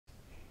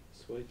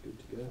Sweet, good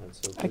to go.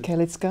 That's all good. Okay,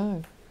 let's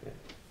go.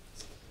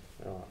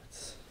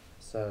 Right.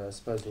 So I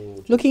suppose we'll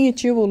just, Looking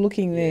at you or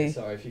looking Yeah, there?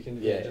 sorry, if you can.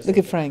 Yeah, just Look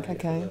at Frank, for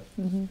okay.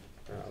 the- Mm-hmm.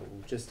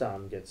 we'll just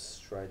get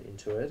straight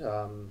into it.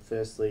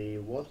 Firstly,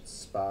 what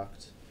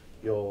sparked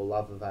your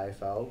love of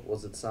AFL?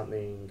 Was it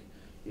something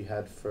you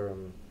had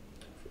from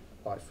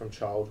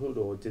childhood,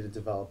 or did it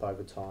develop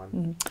over time?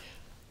 Mm.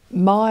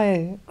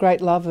 My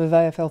great love of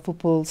AFL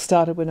football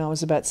started when I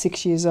was about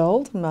 6 years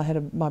old, and I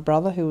had my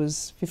brother who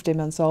was 15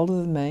 months older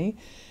than me,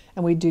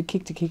 and we'd do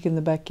kick to kick in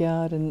the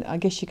backyard, and I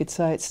guess you could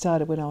say it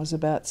started when I was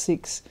about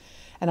 6,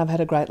 and I've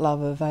had a great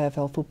love of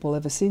AFL football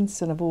ever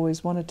since, and I've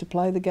always wanted to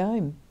play the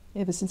game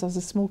ever since I was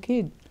a small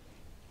kid.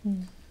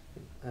 Mm.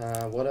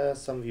 What are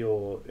some of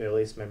your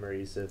earliest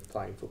memories of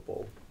playing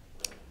football?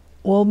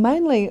 Well,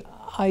 mainly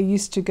I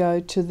used to go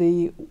to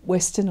the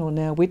Western, or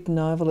now Whitten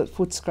Oval at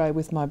Footscray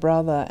with my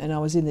brother, and I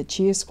was in the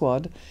cheer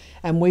squad,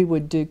 and we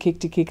would do kick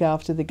to kick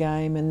after the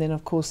game, and then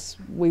of course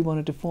we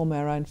wanted to form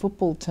our own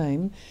football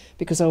team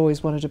because I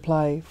always wanted to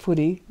play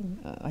footy.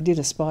 I did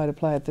aspire to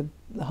play at the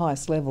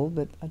highest level,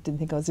 but I didn't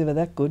think I was ever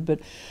that good.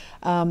 But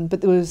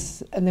there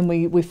was, and then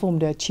we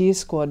formed our cheer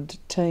squad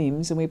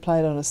teams, and we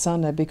played on a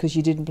Sunday because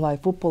you didn't play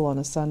football on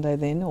a Sunday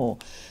then, or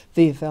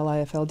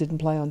VFL, AFL didn't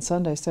play on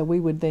Sunday, so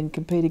we would then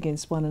compete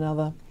against one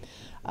another.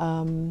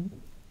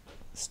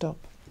 Stop.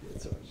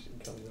 It's all right, she can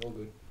come in, all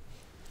good.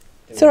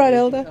 It's all right,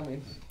 Yeah, you can Elder. come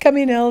in. Come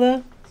in,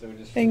 Elder. So we'll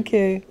just Thank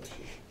you.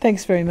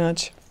 Thanks very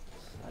much.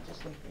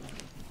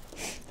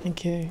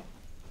 Thank you.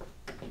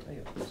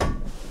 Yeah.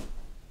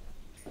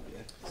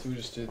 So we'll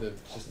just do that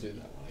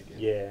one again.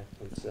 Yeah.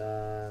 It's,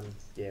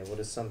 what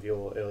are some of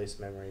your earliest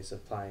memories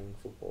of playing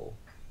football?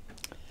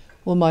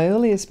 Well, my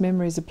earliest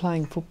memories of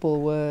playing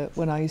football were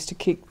when I used to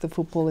kick the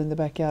football in the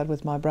backyard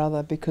with my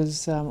brother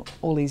because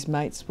all his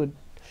mates would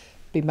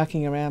be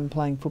mucking around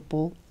playing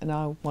football, and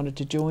I wanted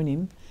to join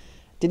him.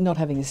 Did not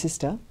having a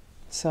sister,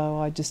 so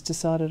I just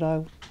decided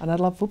I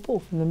love football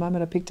from the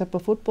moment I picked up a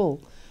football.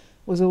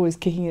 Was always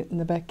kicking it in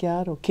the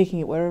backyard or kicking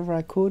it wherever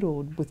I could,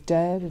 or with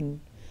Dad,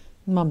 and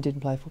Mum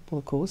didn't play football,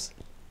 of course.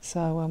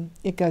 So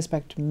it goes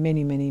back to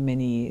many, many,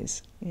 many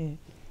years. Yeah.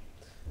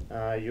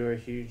 You're a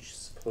huge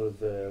supporter of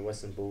the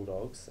Western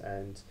Bulldogs,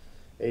 and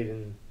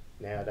even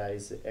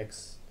nowadays,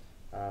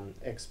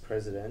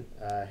 ex-president.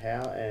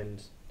 How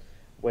and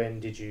when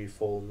did you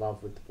fall in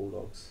love with the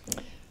Bulldogs?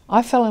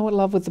 I fell in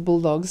love with the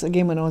Bulldogs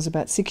again when I was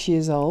about 6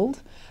 years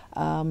old.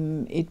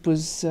 It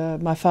was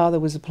my father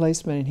was a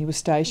policeman, and he was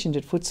stationed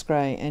at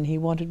Footscray, and he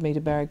wanted me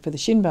to barrack for the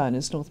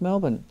Shinboners, North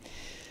Melbourne.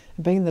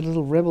 Being the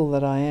little rebel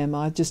that I am,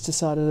 I just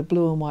decided the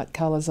blue and white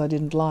colours I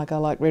didn't like. I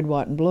like red,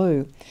 white and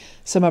blue.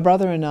 So my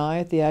brother and I,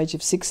 at the age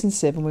of 6 and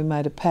 7, we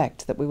made a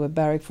pact that we would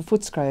barrack for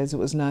Footscray, as it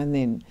was known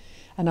then.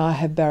 And I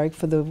have barracked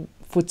for the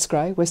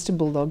Footscray Western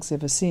Bulldogs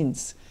ever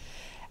since.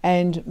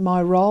 And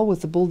my role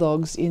with the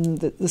Bulldogs in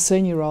the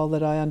senior role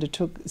that I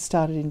undertook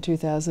started in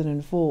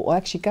 2004. Well,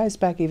 actually, it goes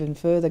back even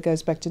further,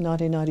 goes back to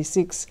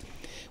 1996,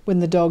 when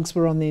the Dogs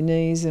were on their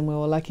knees and we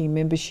were lacking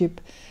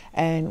membership,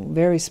 and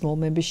very small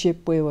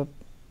membership. We were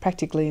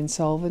practically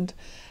insolvent,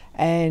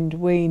 and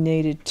we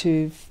needed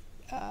to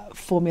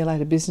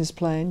formulate a business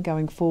plan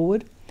going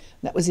forward.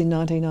 That was in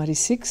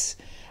 1996,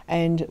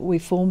 and we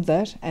formed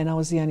that, and I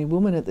was the only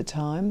woman at the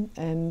time,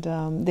 and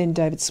then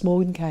David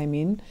Smorgon came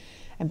in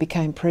and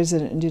became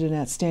president and did an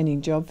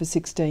outstanding job for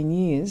 16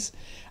 years,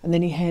 and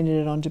then he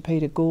handed it on to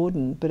Peter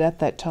Gordon, but at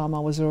that time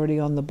I was already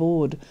on the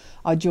board.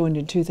 I joined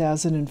in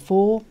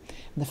 2004,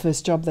 and the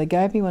first job they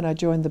gave me when I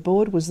joined the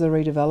board was the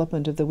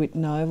redevelopment of the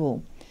Whitten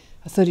Oval,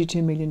 a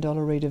 $32 million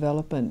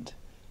redevelopment,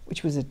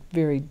 which was a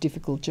very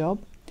difficult job,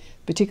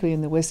 particularly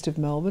in the west of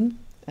Melbourne,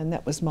 and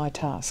that was my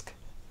task.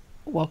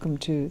 Welcome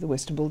to the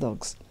Western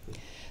Bulldogs.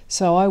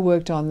 So I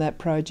worked on that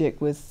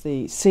project with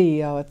the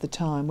CEO at the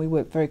time. We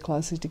worked very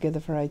closely together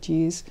for 8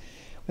 years.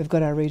 We've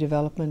got our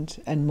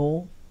redevelopment and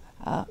more.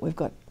 We've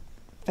got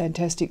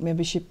fantastic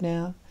membership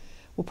now.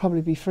 We'll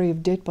probably be free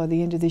of debt by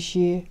the end of this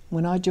year.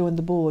 When I joined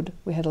the board,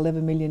 we had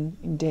 11 million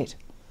in debt.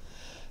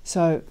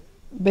 So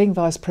being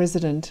vice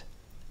president,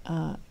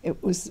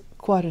 it was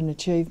quite an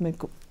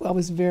achievement. I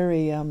was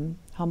very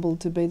humbled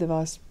to be the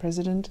vice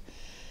president.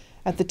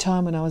 At the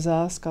time when I was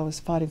asked, I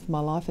was fighting for my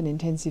life in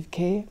intensive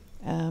care,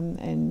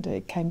 and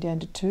it came down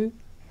to two,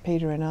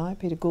 Peter and I,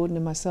 Peter Gordon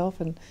and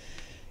myself, and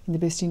in the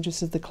best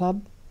interest of the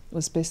club, it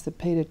was best that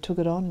Peter took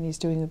it on, and he's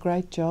doing a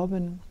great job,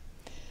 and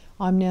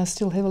I'm now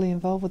still heavily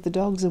involved with the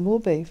Dogs and will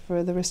be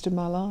for the rest of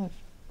my life.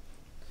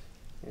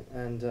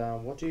 And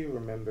what do you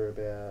remember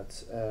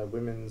about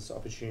women's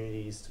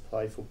opportunities to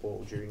play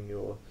football during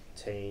your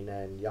teen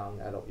and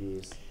young adult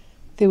years?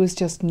 There was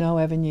just no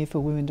avenue for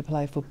women to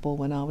play football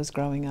when I was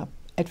growing up.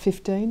 At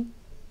 15,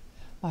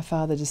 my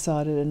father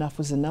decided enough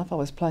was enough. I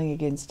was playing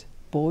against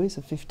boys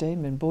of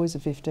 15, and boys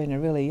of 15 are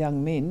really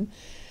young men,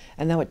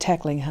 and they were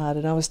tackling hard,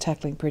 and I was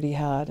tackling pretty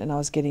hard, and I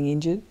was getting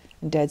injured,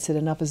 and Dad said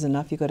enough is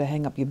enough, you've got to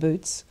hang up your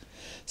boots.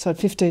 So at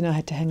 15 I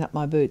had to hang up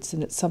my boots,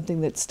 and it's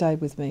something that stayed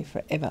with me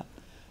forever.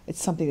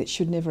 It's something that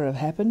should never have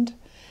happened,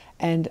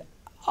 and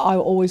I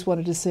always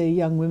wanted to see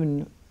young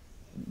women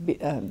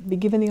be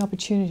given the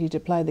opportunity to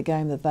play the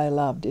game that they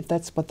loved, if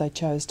that's what they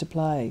chose to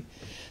play.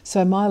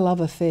 So my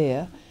love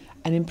affair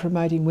and in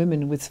promoting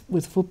women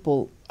with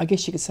football, I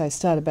guess you could say,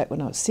 started back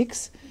when I was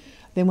 6.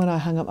 Then when I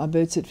hung up my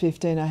boots at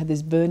 15, I had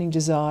this burning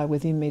desire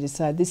within me to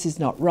say, this is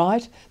not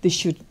right, this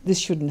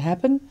shouldn't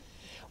happen.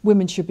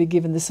 Women should be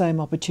given the same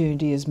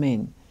opportunity as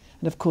men.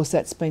 And of course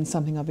that's been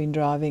something I've been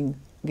driving,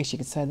 I guess you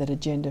could say, that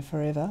agenda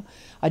forever.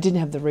 I didn't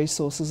have the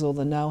resources or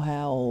the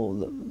know-how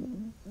or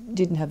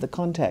didn't have the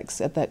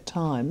contacts at that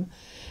time,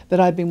 but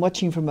I'd been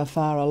watching from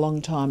afar a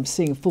long time,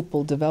 seeing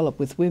football develop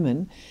with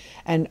women,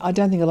 and I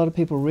don't think a lot of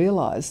people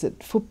realise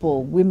that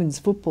football, women's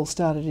football,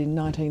 started in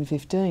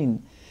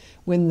 1915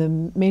 when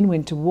the men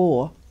went to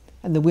war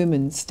and the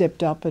women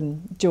stepped up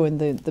and joined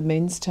the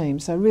men's team.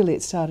 So really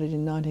it started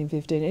in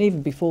 1915, and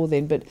even before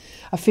then, but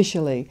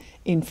officially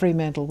in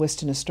Fremantle,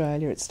 Western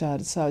Australia it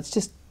started. So it's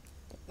just,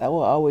 I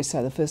always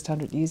say the first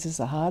 100 years is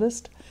the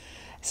hardest.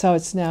 So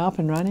it's now up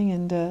and running,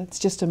 and it's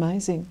just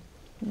amazing.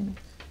 Mm.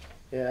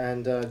 Yeah,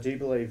 and do you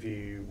believe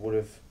you would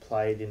have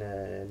played in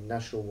a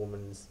national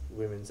women's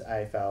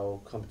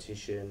AFL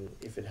competition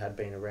if it had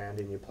been around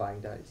in your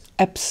playing days?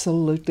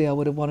 Absolutely, I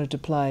would have wanted to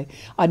play.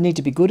 I'd need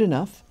to be good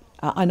enough.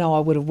 I know I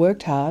would have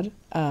worked hard.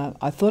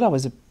 I thought I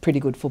was a pretty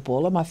good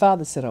footballer. My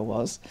father said I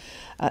was.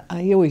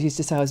 He always used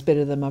to say I was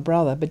better than my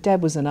brother, but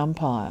Dad was an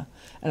umpire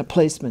and a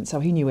policeman,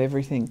 so he knew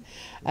everything.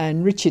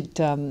 And Richard,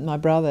 my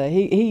brother,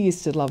 he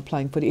used to love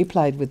playing footy. He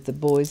played with the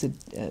boys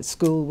at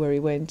school where he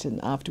went,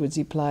 and afterwards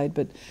he played.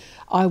 But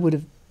I would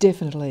have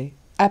definitely,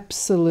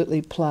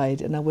 absolutely played,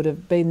 and I would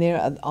have been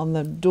there on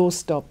the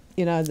doorstep,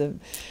 you know,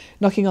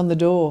 knocking on the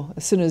door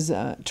as soon as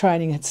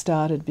training had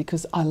started,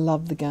 because I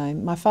love the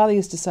game. My father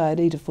used to say I'd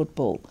eat a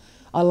football.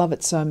 I love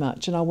it so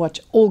much, and I watch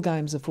all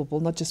games of football,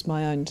 not just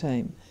my own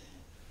team.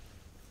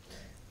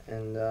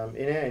 And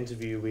in our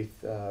interview with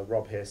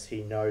Rob Hess,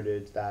 he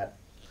noted that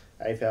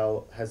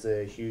AFL has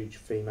a huge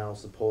female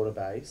supporter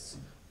base.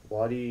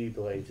 Why do you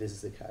believe this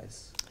is the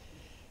case?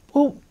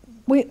 Well,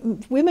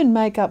 women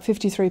make up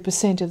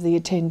 53% of the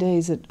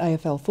attendees at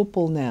AFL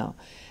football now.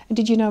 And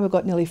did you know we've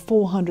got nearly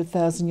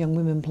 400,000 young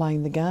women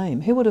playing the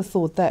game? Who would have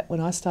thought that when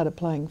I started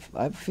playing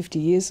over 50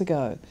 years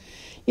ago?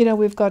 You know,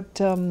 we've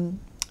got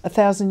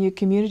 1,000 new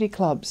community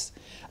clubs.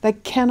 They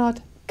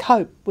cannot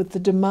cope with the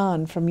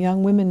demand from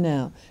young women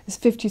now. There's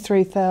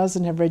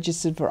 53,000 have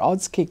registered for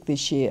Odds-Kick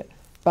this year,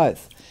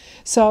 both.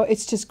 So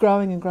it's just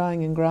growing and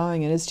growing and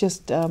growing, and it's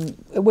just,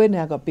 we've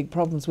now got big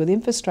problems with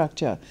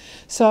infrastructure.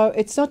 So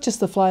it's not just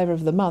the flavour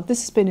of the month.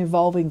 This has been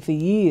evolving for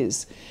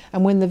years.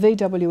 And when the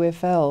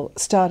VWFL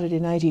started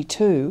in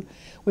 '82,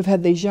 we've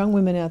had these young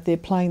women out there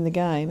playing the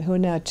game who are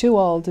now too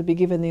old to be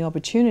given the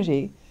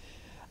opportunity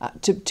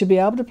to be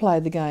able to play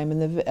the game in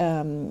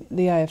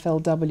the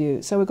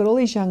AFLW. So we've got all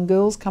these young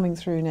girls coming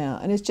through now,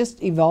 and it's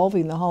just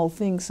evolving the whole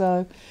thing.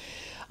 So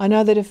I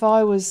know that if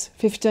I was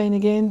 15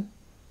 again,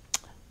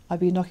 I'd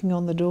be knocking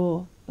on the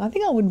door. I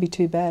think I wouldn't be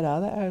too bad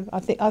either.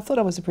 I thought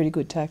I was a pretty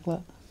good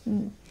tackler.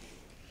 Mm.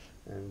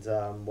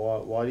 And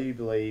why do you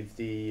believe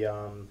the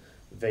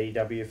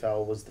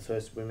VWFL was the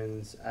first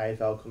women's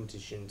AFL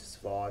competition to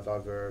survive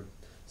over a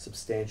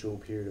substantial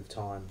period of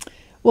time?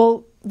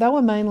 Well, they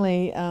were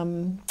mainly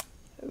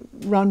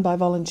run by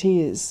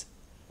volunteers,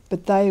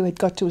 but they had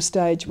got to a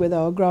stage where they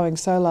were growing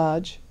so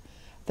large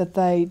that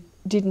they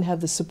didn't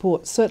have the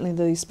support, certainly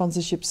the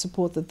sponsorship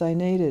support that they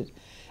needed.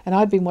 And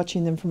I'd been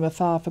watching them from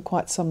afar for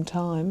quite some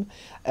time,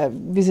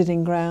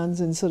 visiting grounds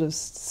and sort of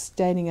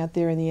standing out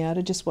there in the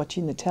outer, just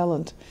watching the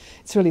talent.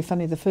 It's really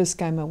funny, the first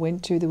game I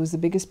went to, there was the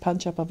biggest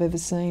punch-up I've ever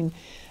seen.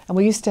 And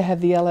we used to have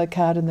the yellow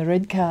card and the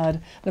red card.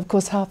 And of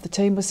course half the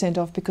team was sent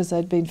off because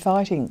they'd been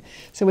fighting.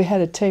 So we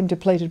had a team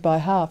depleted by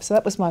half. So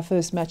that was my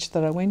first match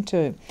that I went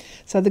to.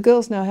 So the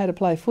girls know how to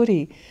play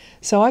footy.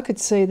 So I could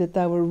see that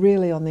they were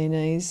really on their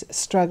knees,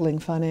 struggling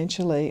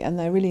financially, and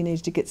they really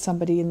needed to get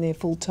somebody in there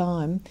full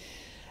time.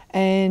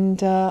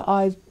 And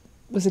I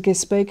was a guest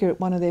speaker at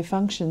one of their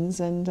functions,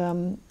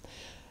 and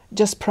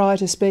just prior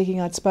to speaking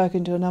I'd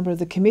spoken to a number of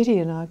the committee,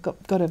 and I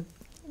got an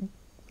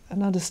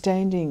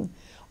understanding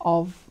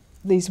of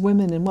these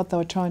women and what they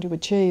were trying to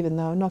achieve, and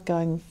they were not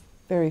going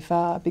very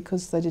far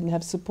because they didn't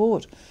have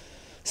support,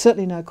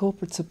 certainly no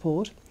corporate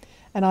support.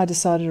 And I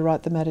decided to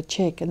write them out a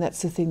cheque, and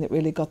that's the thing that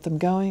really got them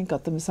going,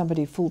 got them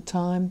somebody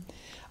full-time.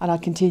 And I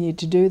continued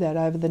to do that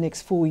over the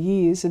next 4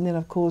 years. And then,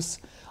 of course,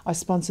 I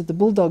sponsored the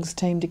Bulldogs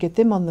team to get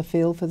them on the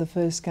field for the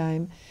first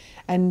game.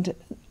 And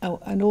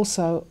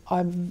also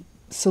I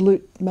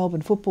salute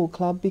Melbourne Football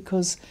Club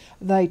because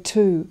they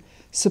too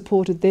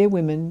supported their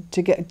women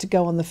to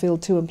go on the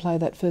field too and play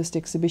that first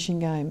exhibition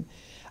game,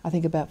 I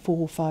think about 4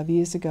 or 5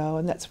 years ago.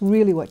 And that's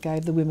really what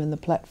gave the women the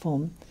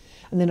platform.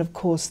 And then, of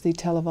course, the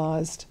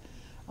televised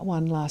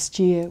one last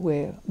year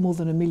where more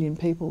than 1 million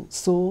people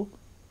saw,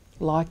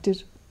 liked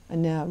it,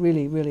 and now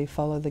really, really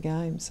follow the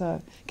game. So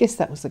I guess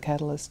that was the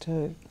catalyst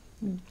too.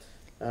 Mm.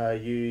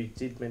 You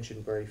did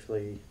mention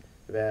briefly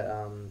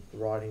about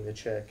writing the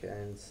cheque,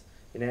 and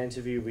in an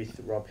interview with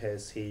Rob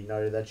Hess, he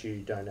noted that you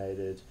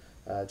donated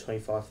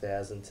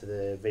 $25,000 to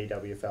the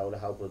VWFL to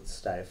help it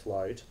stay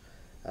afloat.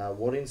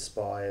 What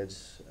inspired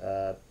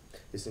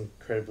this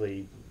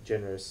incredibly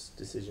generous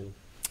decision?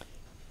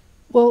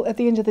 Well, at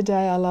the end of the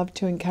day, I love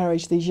to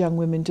encourage these young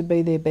women to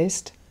be their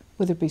best,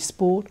 whether it be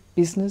sport,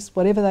 business,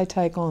 whatever they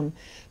take on.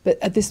 But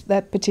at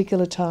that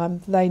particular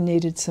time, they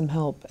needed some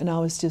help, and I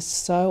was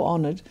just so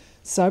honoured,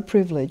 so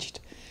privileged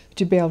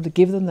to be able to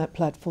give them that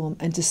platform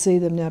and to see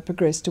them now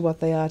progress to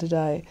what they are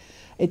today.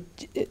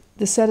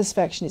 The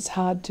satisfaction,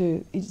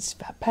 it's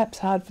perhaps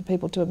hard for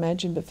people to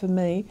imagine, but for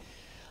me,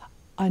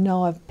 I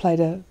know I've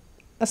played a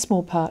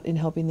small part in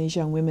helping these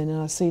young women,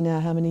 and I see now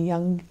how many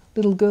young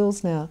little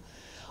girls now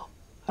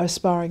are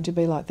aspiring to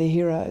be like their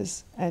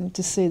heroes, and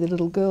to see the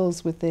little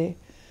girls with their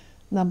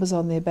numbers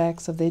on their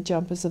backs, of their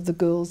jumpers, of the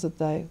girls that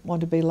they want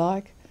to be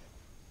like,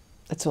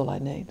 that's all I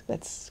need.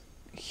 That's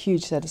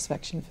huge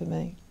satisfaction for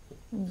me.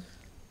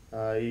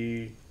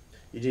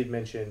 You did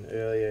mention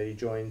earlier you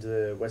joined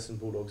the Western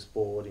Bulldogs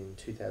board in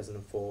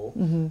 2004.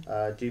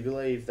 Do you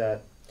believe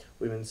that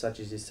women such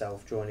as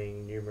yourself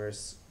joining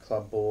numerous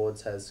club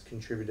boards has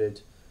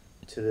contributed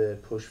to the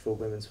push for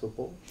women's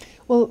football?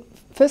 Well,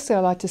 firstly,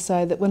 I'd like to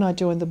say that when I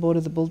joined the board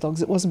of the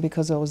Bulldogs, it wasn't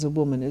because I was a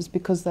woman. It was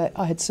because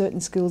I had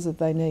certain skills that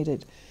they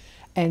needed.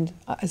 And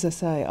as I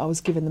say, I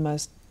was given the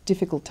most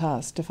difficult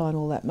task to find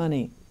all that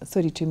money,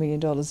 $32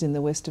 million in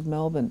the west of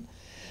Melbourne.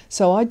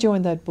 So I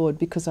joined that board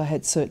because I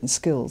had certain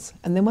skills.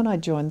 And then when I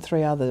joined,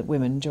 3 other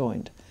women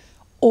joined,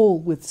 all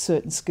with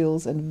certain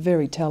skills and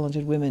very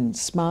talented women,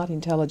 smart,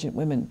 intelligent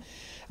women.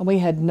 And we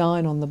had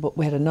 9 on the board.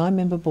 We had a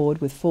 9-member board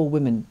with 4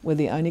 women. We're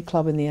the only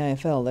club in the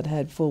AFL that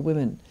had 4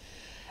 women.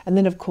 And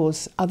then, of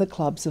course, other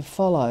clubs have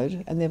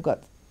followed, and they've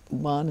got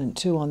 1 and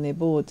 2 on their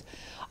boards.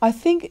 I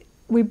think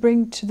we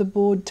bring to the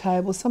board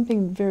table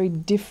something very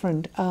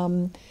different.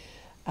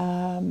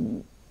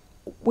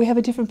 We have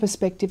a different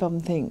perspective on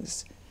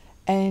things.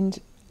 And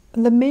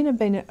the men have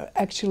been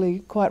actually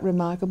quite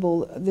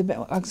remarkable.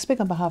 I speak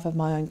on behalf of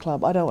my own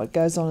club. I don't know what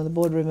goes on in the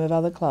boardroom of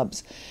other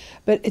clubs.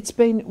 But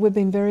we've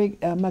been very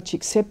much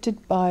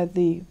accepted by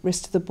the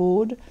rest of the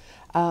board.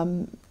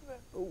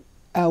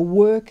 Our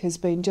work has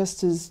been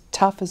just as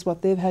tough as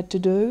what they've had to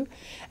do.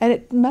 And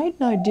it made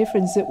no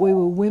difference that we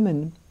were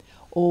women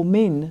or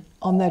men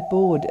on that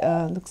board.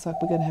 Looks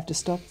like we're going to have to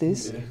stop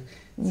this.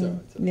 Yeah.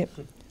 Yep.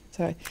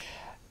 Sorry.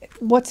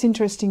 What's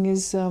interesting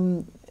is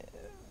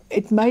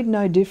it made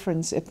no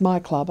difference at my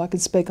club. I could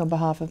speak on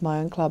behalf of my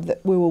own club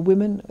that we were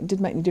women. It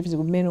didn't make any difference if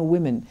we were men or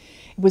women.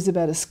 It was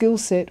about a skill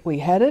set. We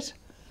had it.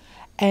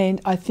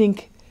 And I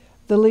think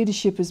the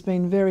leadership has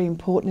been very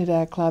important at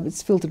our club.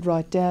 It's filtered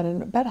right down,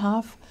 and about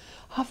half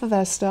of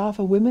our staff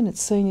are women at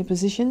senior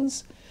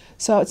positions.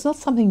 So it's not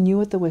something new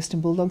at the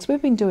Western Bulldogs.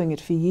 We've been doing it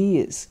for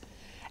years.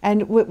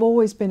 And we've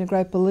always been a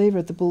great believer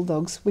at the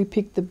Bulldogs. We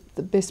pick the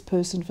best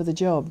person for the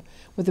job,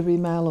 whether it be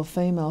male or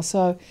female.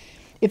 So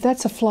if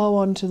that's a flow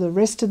on to the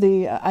rest of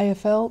the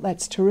AFL,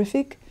 that's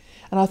terrific.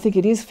 And I think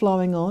it is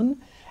flowing on.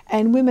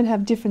 And women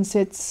have different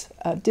sets,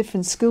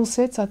 different skill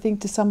sets, I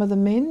think, to some of the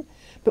men.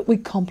 But we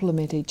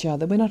complement each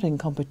other. We're not in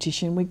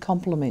competition. We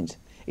complement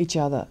each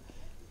other.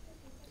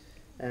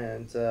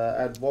 And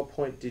at what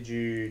point did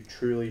you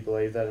truly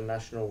believe that a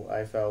national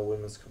AFL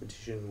women's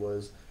competition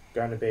was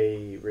going to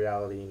be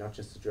reality, not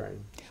just a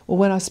dream? Well,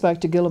 when I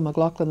spoke to Gillon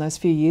McLaughlin those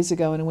few years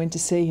ago and I went to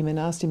see him and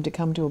asked him to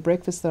come to a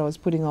breakfast that I was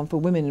putting on for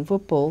women in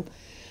football,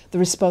 the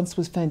response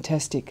was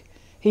fantastic.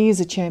 He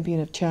is a champion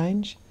of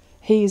change.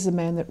 He is the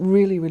man that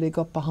really, really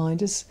got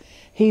behind us.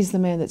 He's the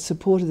man that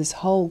supported this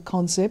whole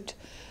concept.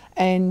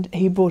 And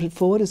he brought it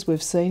forward, as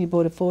we've seen. He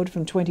brought it forward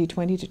from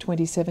 2020 to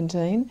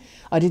 2017.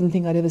 I didn't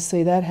think I'd ever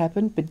see that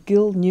happen, but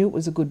Gil knew it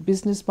was a good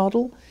business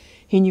model.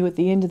 He knew at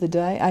the end of the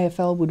day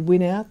AFL would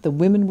win out, the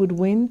women would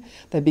win,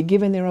 they'd be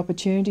given their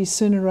opportunities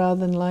sooner rather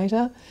than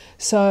later.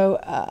 So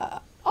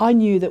I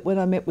knew that when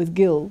I met with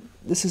Gil,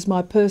 this is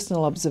my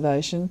personal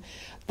observation,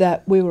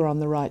 that we were on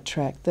the right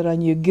track, that I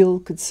knew Gil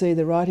could see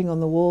the writing on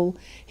the wall.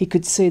 He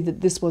could see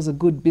that this was a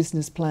good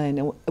business plan.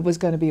 It was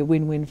going to be a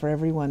win-win for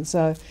everyone.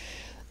 So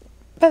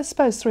I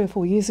suppose 3 or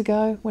 4 years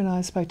ago when I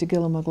spoke to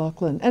Gillon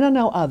McLaughlin, and I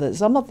know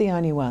others, I'm not the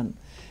only one.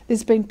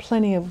 There's been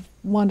plenty of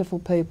wonderful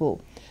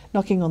people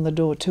knocking on the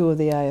door too of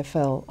the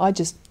AFL. I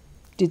just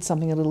did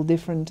something a little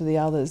different to the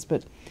others,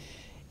 but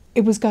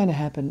it was going to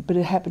happen, but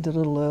it happened a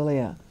little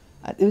earlier.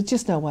 There was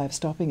just no way of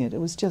stopping it. It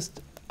was just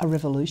a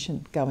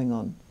revolution going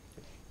on.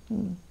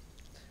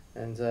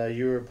 And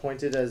you were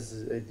appointed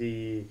as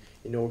the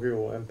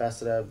inaugural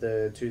ambassador of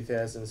the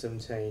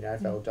 2017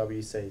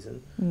 AFLW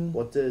season.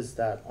 What does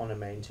that honour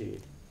mean to you?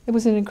 It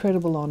was an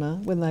incredible honour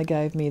when they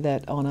gave me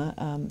that honour,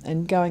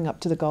 and going up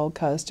to the Gold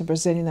Coast and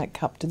presenting that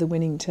cup to the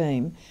winning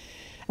team.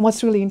 And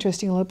what's really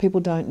interesting, a lot of people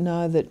don't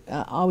know that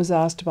I was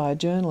asked by a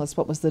journalist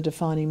what was the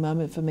defining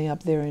moment for me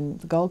up there in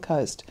the Gold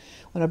Coast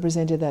when I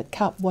presented that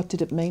cup. What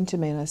did it mean to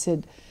me? And I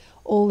said,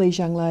 all these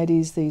young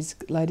ladies, these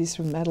ladies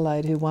from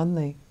Adelaide who won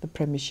the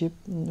premiership,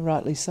 and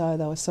rightly so,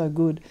 they were so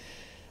good,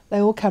 they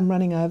all come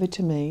running over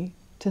to me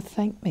to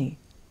thank me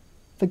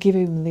for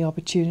giving them the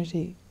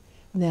opportunity.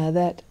 Now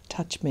that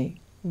touched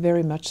me,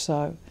 very much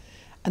so.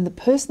 And the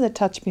person that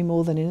touched me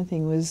more than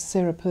anything was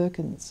Sarah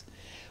Perkins.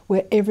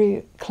 where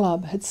every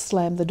club had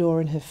slammed the door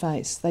in her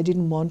face. They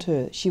didn't want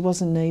her. She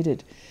wasn't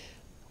needed.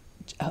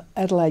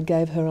 Adelaide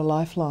gave her a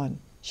lifeline.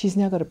 She's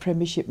now got a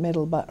premiership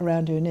medal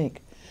around her neck.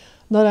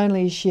 Not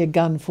only is she a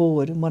gun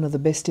forward and one of the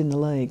best in the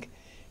league,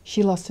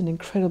 she lost an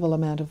incredible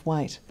amount of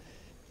weight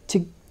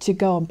to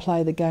go and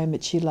play the game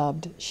that she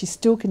loved. She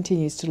still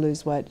continues to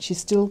lose weight. She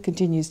still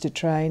continues to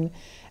train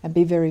and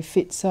be very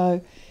fit.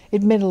 So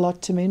it meant a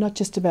lot to me, not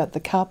just about the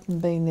cup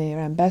and being their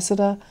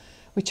ambassador,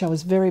 which I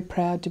was very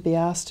proud to be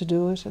asked to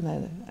do it,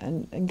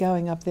 and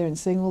going up there and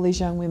seeing all these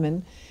young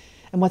women.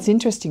 And what's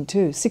interesting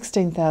too,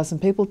 16,000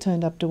 people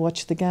turned up to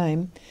watch the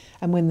game,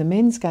 and when the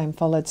men's game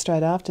followed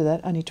straight after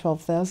that, only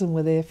 12,000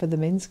 were there for the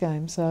men's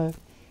game. So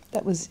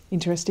that was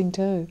interesting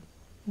too.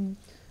 And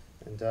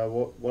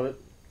what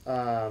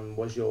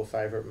was your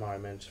favourite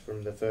moment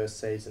from the first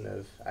season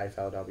of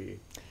AFLW?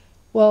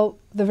 Well,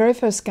 the very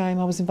first game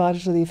I was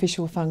invited to the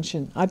official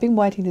function. I'd been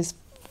waiting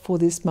for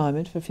this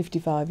moment for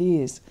 55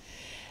 years.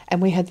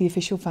 And we had the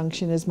official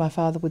function, as my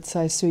father would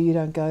say, Sue, you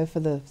don't go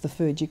for the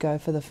food, you go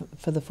for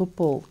the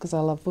football, because I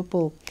love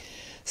football.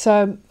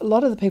 So a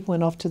lot of the people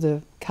went off to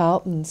the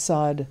Carlton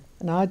side,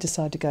 and I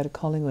decided to go to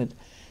Collingwood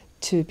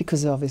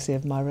because obviously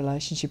of my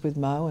relationship with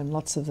Mo and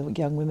lots of the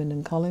young women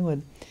in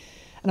Collingwood.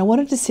 And I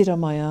wanted to sit on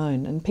my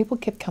own, and people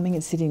kept coming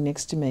and sitting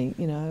next to me,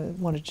 you know,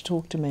 wanted to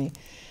talk to me.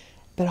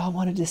 But I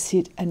wanted to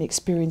sit and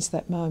experience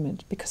that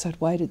moment because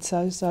I'd waited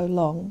so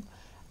long.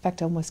 In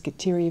fact, I almost get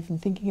teary even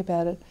thinking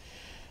about it.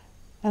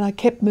 And I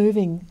kept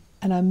moving,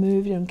 and I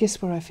moved, and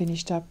guess where I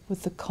finished up?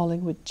 With the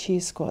Collingwood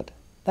cheer squad.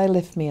 They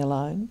left me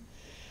alone,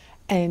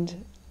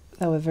 and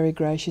they were very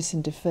gracious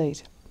in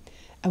defeat.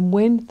 And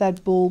when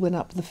that ball went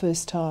up the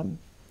first time,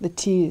 the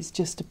tears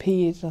just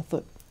appeared, and I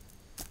thought,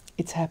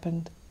 it's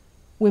happened.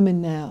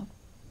 Women now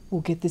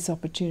will get this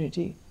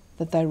opportunity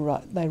that they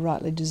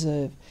rightly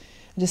deserve.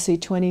 And to see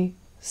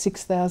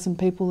 26,000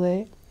 people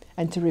there,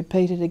 and to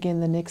repeat it again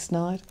the next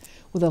night,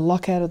 with a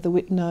lockout at the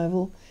Whitten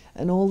Oval,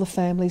 and all the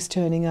families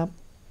turning up,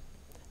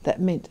 that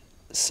meant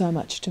so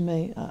much to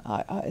me.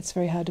 It's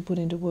very hard to put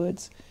into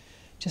words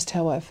just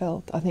how I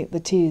felt. I think the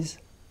tears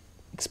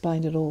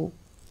explained it all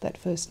that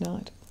first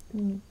night.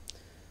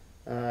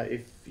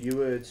 If you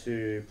were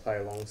to play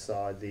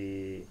alongside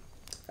the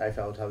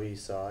AFLW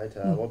side,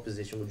 what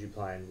position would you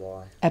play and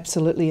why?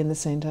 Absolutely in the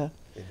centre.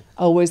 Yeah.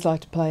 I always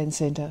like to play in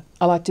centre.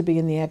 I like to be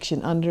in the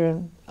action, under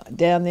and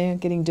down there,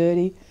 getting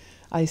dirty.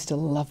 I used to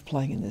love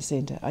playing in the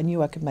centre. I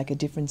knew I could make a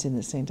difference in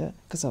the centre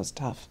because I was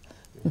tough.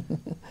 Yeah.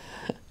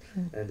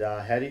 And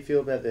how do you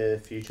feel about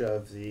the future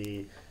of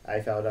the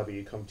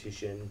AFLW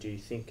competition? Do you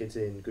think it's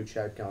in good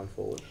shape going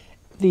forward?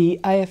 The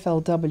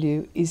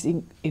AFLW is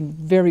in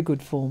very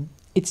good form.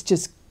 It's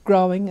just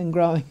growing and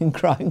growing and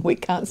growing. We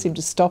can't seem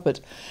to stop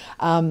it.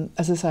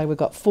 As I say, we've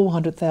got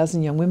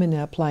 400,000 young women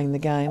now playing the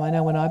game. I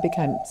know when I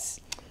became...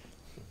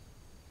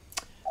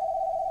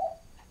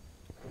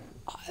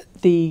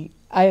 The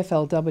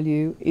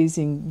AFLW is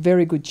in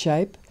very good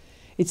shape.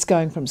 It's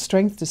going from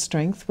strength to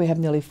strength. We have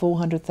nearly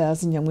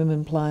 400,000 young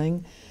women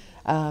playing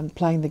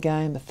the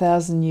game,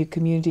 1,000 new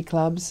community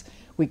clubs.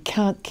 We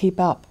can't keep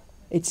up.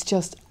 It's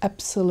just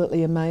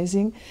absolutely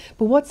amazing.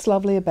 But what's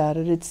lovely about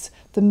it, it's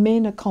the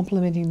men are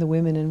complimenting the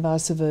women and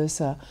vice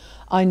versa.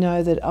 I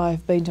know that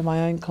I've been to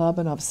my own club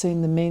and I've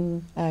seen the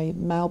men,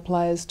 male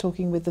players,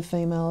 talking with the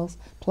female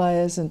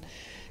players and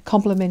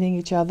complimenting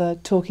each other,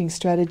 talking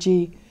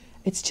strategy.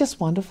 It's just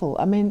wonderful.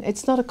 I mean,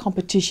 it's not a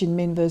competition,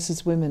 men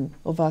versus women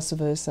or vice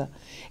versa.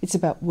 It's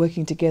about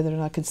working together,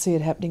 and I can see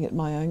it happening at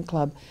my own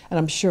club, and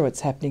I'm sure it's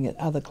happening at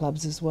other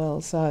clubs as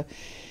well. So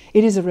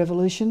it is a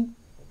revolution.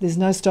 There's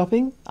no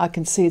stopping. I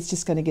can see it's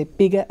just going to get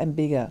bigger and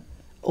bigger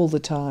all the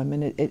time.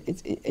 And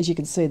as you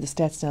can see, the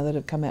stats now that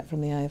have come out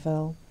from the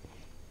AFL.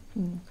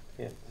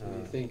 Yeah. Do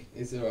you think,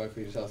 is it alright if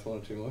we just ask one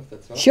or two more, if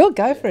that's right? Sure,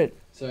 go for it.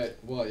 So,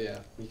 well, yeah,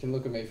 you can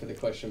look at me for the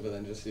question, but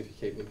then just if you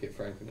keep looking at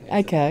Frank and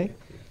answer. Okay.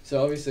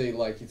 So obviously,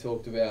 like you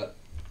talked about,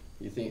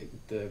 you think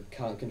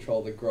can't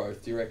control the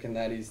growth. Do you reckon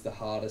that is the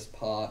hardest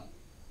part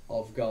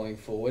of going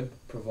forward,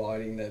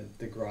 providing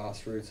the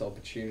grassroots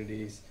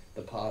opportunities,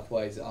 the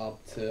pathways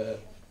up to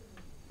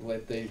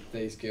let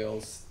these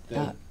girls,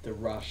 the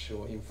rush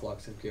or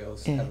influx of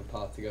girls have a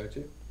path to go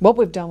to? What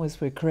we've done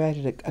was we've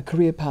created a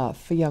career path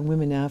for young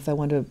women now if they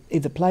want to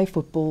either play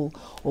football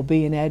or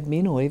be an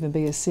admin or even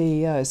be a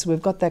CEO. So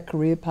we've got that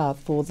career path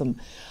for them.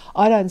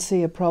 I don't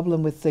see a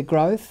problem with the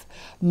growth.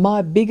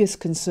 My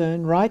biggest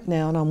concern right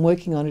now, and I'm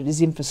working on it,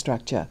 is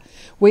infrastructure.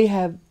 We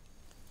have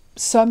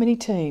so many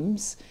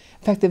teams.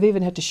 In fact, they've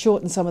even had to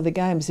shorten some of the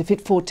games to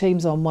fit 4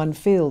 teams on one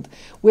field.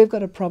 We've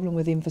got a problem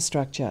with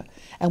infrastructure,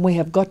 and we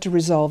have got to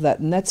resolve that.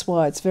 And that's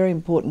why it's very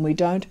important we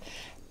don't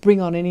bring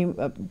on any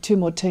 2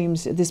 more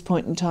teams at this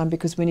point in time,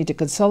 because we need to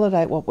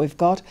consolidate what we've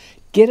got,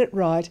 get it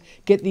right,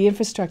 get the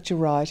infrastructure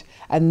right,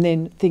 and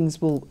then things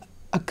will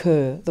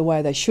occur the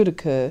way they should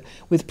occur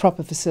with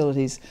proper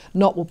facilities,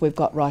 not what we've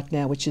got right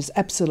now, which is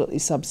absolutely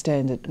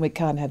substandard. We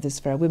can't have this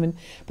for our women.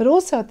 But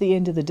also at the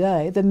end of the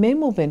day, the men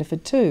will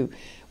benefit too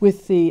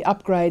with the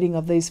upgrading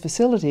of these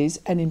facilities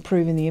and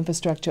improving the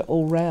infrastructure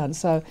all round.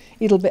 So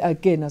it'll be,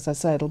 again, as I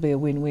say, it'll be a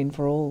win-win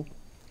for all.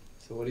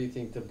 So what do you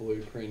think the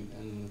blueprint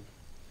and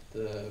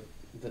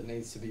that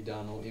needs to be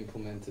done or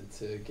implemented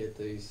to get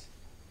these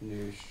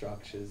new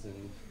structures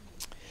and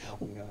up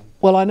and going?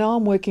 Well, I know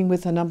I'm working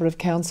with a number of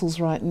councils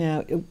right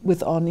now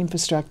on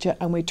infrastructure,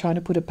 and we're trying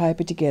to put a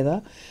paper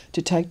together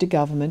to take to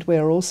government.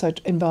 We're also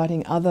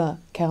inviting other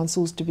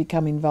councils to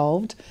become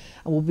involved,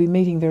 and we'll be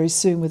meeting very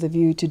soon with a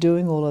view to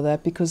doing all of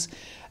that, because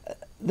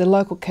the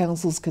local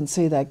councils can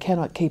see they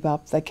cannot keep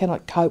up, they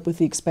cannot cope with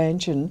the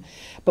expansion.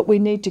 But we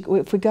need to,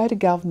 if we go to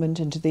government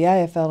and to the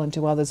AFL and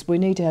to others, we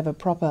need to have a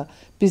proper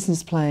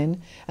business plan,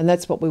 and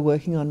that's what we're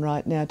working on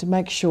right now, to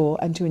make sure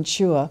and to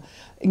ensure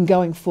in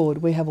going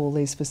forward we have all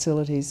these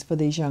facilities for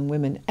these young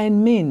women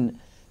and men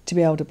to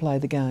be able to play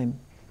the game.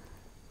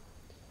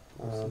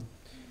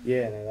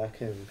 Yeah, no, that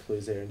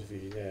concludes our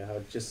interview. Yeah, I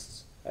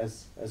just,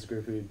 as a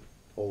group, we'd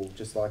all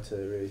just like to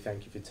really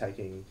thank you for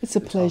taking It's a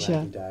the pleasure. time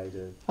out of your day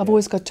to, I've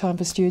always got time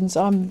for students.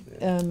 I'm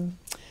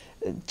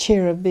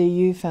chair of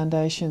VU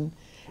Foundation,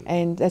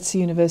 and that's the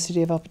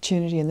University of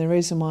Opportunity, and the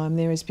reason why I'm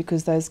there is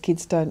because those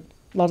kids don't,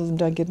 a lot of them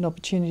don't get an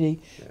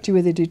opportunity to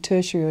either do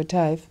tertiary or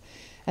TAFE,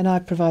 and I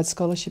provide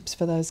scholarships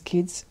for those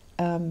kids,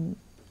 and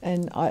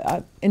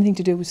I anything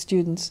to do with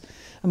students,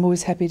 I'm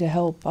always happy to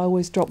help. I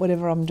always drop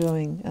whatever I'm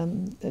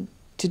doing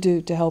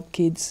to help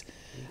kids,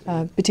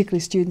 particularly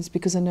students,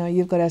 because I know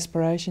you've got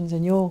aspirations,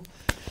 and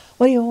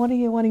what are you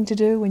wanting to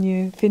do when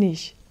you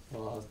finish?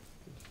 Well,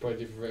 it's probably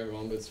different for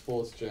everyone, but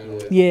sports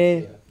journalism.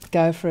 Yeah,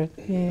 go for it.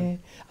 Yeah,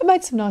 I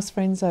made some nice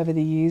friends over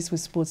the years with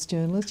sports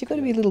journalists. You've got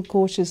to be a little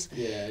cautious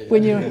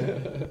when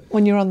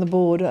you're on the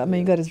board. I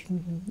mean,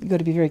 you've got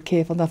to be very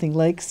careful. Nothing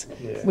leaks,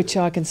 which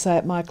I can say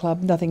at my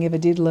club, nothing ever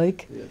did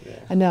leak,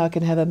 and now I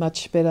can have a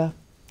much better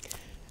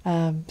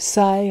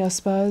say, I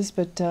suppose.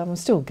 But I'm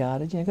still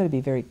guarded. You've got to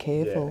be very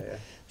careful. Yeah.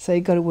 So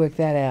you've got to work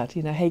that out.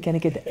 You know, how you're going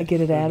to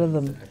get it out of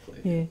them.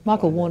 Exactly. Yeah,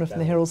 Michael Warner from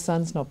the Herald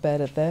Sun's not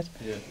bad at that.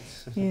 Yeah.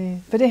 Yeah,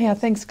 but anyhow,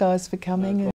 thanks guys for coming.